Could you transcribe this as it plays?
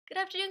Good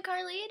afternoon,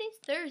 Carly. It is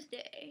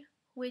Thursday,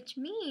 which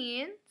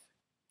means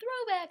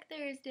Throwback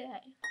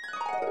Thursday.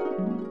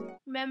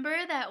 Remember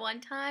that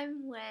one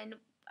time when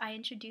I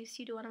introduced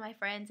you to one of my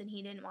friends and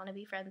he didn't want to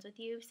be friends with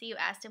you? So you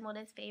asked him what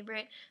his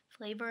favorite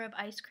flavor of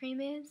ice cream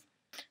is?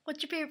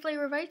 What's your favorite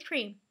flavor of ice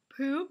cream?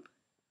 Poop?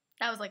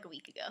 That was like a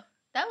week ago.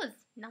 That was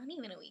not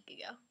even a week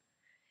ago.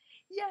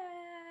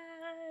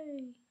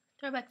 Yay!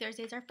 Throwback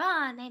Thursdays are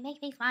fun. They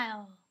make me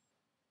smile.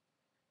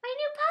 My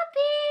new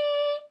puppy!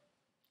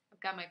 I've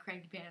got my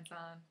cranky pants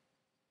on.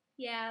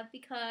 Yeah,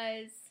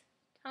 because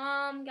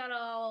Tom got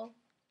all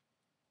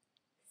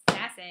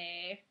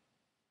sassy.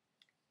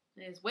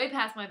 It is way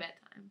past my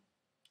bedtime.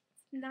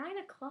 It's 9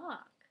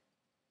 o'clock.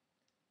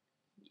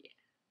 Yeah.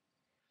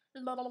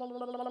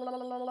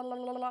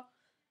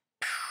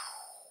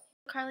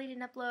 Carly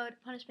didn't upload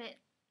punishment.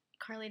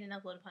 Carly didn't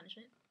upload a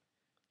punishment.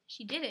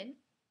 She didn't.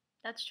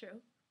 That's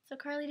true. So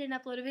Carly didn't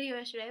upload a video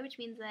yesterday, which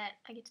means that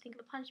I get to think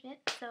of a punishment.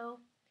 So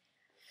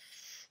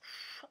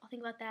I'll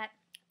think about that.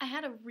 I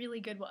had a really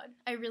good one.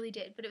 I really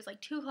did. But it was like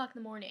 2 o'clock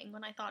in the morning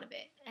when I thought of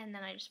it. And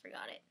then I just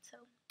forgot it. So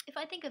if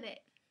I think of it,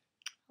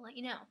 I'll let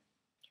you know.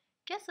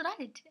 Guess what I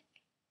did today?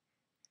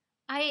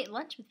 I ate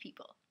lunch with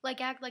people. Like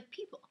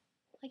people.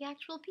 Like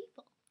actual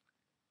people.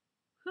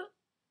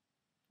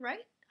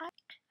 Right? I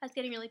was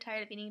getting really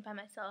tired of eating by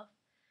myself.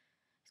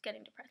 It's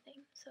getting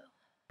depressing. So I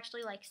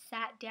actually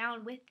sat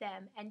down with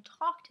them and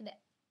talked to them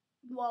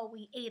while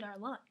we ate our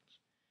lunch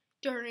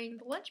during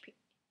the lunch period.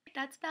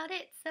 That's about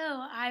it. So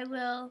I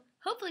will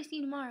hopefully see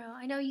you tomorrow.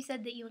 I know you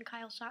said that you and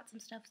Kyle shot some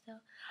stuff,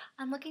 so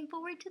I'm looking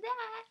forward to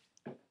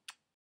that.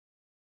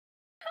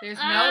 There's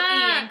no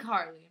E in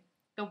Carly.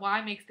 The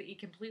Y makes the E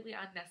completely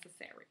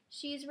unnecessary.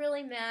 She's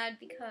really mad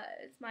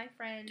because my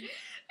friend... Because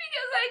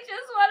I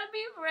just want to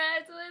be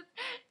friends with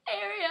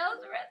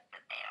Arielle's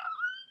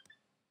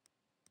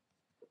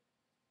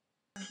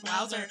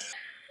Wowzer.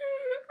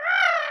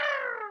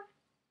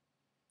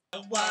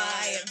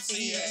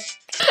 YMCA.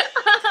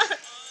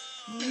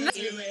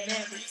 Doing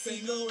every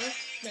single way,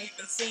 make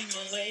the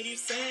single lady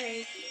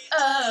say,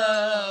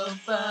 oh,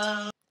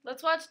 boom.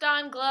 Let's watch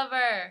Don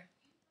Glover.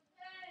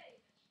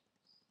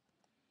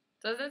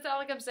 Doesn't it sound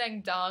like I'm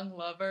saying Don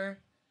Glover?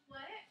 What?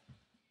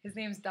 His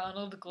name's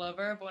Donald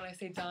Glover, but when I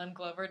say Don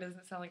Glover, doesn't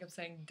it sound like I'm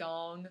saying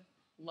Dong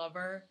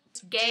Lover?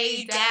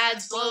 Gay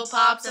dads, blow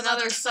pops, and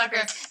other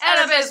suckers.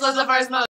 Oedipus was the first most.